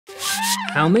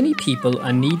How many people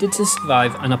are needed to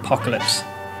survive an apocalypse?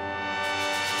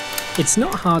 It's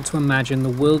not hard to imagine the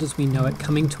world as we know it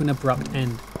coming to an abrupt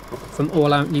end. From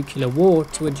all-out nuclear war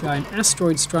to a giant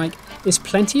asteroid strike, there's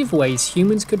plenty of ways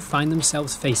humans could find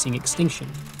themselves facing extinction.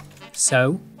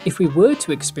 So, if we were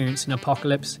to experience an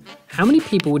apocalypse, how many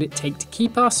people would it take to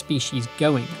keep our species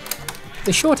going?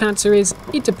 The short answer is,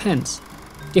 it depends.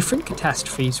 Different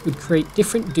catastrophes would create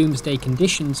different doomsday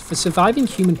conditions for surviving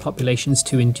human populations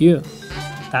to endure.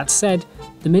 That said,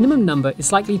 the minimum number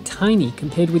is likely tiny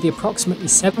compared with the approximately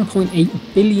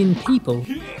 7.8 billion people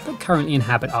that currently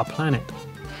inhabit our planet.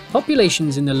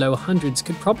 Populations in the low hundreds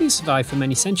could probably survive for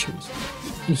many centuries.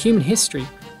 In human history,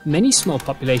 many small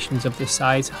populations of this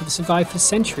size have survived for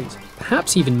centuries,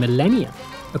 perhaps even millennia,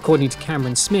 according to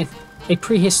Cameron Smith, a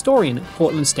prehistorian at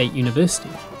Portland State University.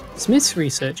 Smith's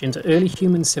research into early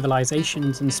human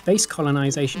civilizations and space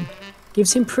colonization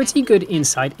gives him pretty good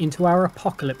insight into our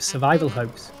apocalypse survival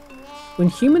hopes. When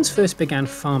humans first began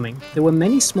farming, there were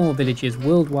many small villages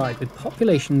worldwide with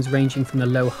populations ranging from the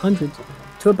low hundreds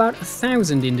to about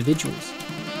 1,000 individuals.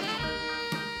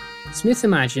 Smith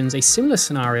imagines a similar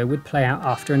scenario would play out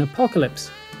after an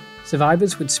apocalypse.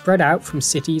 Survivors would spread out from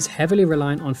cities heavily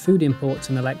reliant on food imports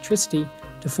and electricity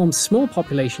to form small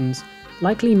populations,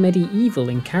 likely medieval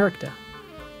in character.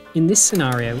 In this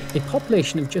scenario, a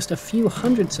population of just a few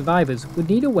hundred survivors would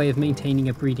need a way of maintaining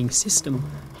a breeding system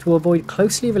to avoid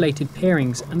closely related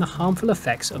pairings and the harmful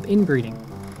effects of inbreeding.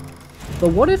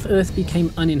 But what if Earth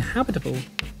became uninhabitable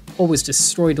or was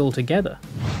destroyed altogether?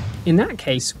 In that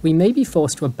case, we may be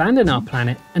forced to abandon our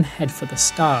planet and head for the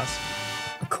stars.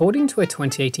 According to a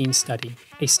 2018 study,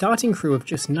 a starting crew of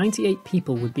just 98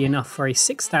 people would be enough for a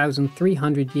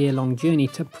 6,300-year-long journey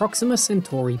to Proxima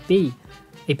Centauri b,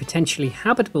 a potentially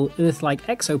habitable Earth-like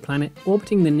exoplanet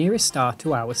orbiting the nearest star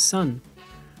to our Sun.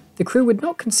 The crew would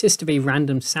not consist of a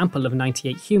random sample of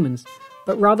 98 humans,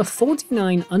 but rather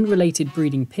 49 unrelated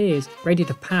breeding pairs ready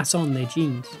to pass on their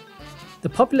genes. The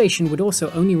population would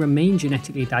also only remain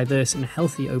genetically diverse and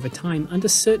healthy over time under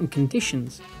certain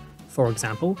conditions. For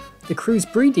example, the crew's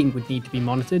breeding would need to be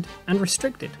monitored and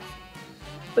restricted.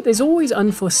 But there's always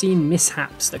unforeseen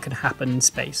mishaps that could happen in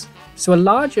space, so a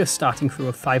larger starting crew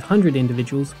of 500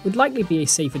 individuals would likely be a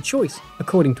safer choice,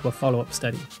 according to a follow-up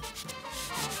study.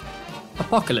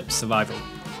 Apocalypse survival.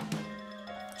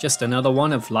 Just another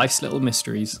one of life's little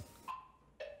mysteries.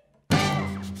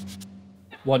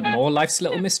 Want more life's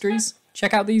little mysteries?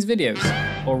 Check out these videos,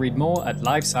 or read more at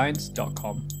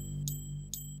livescience.com.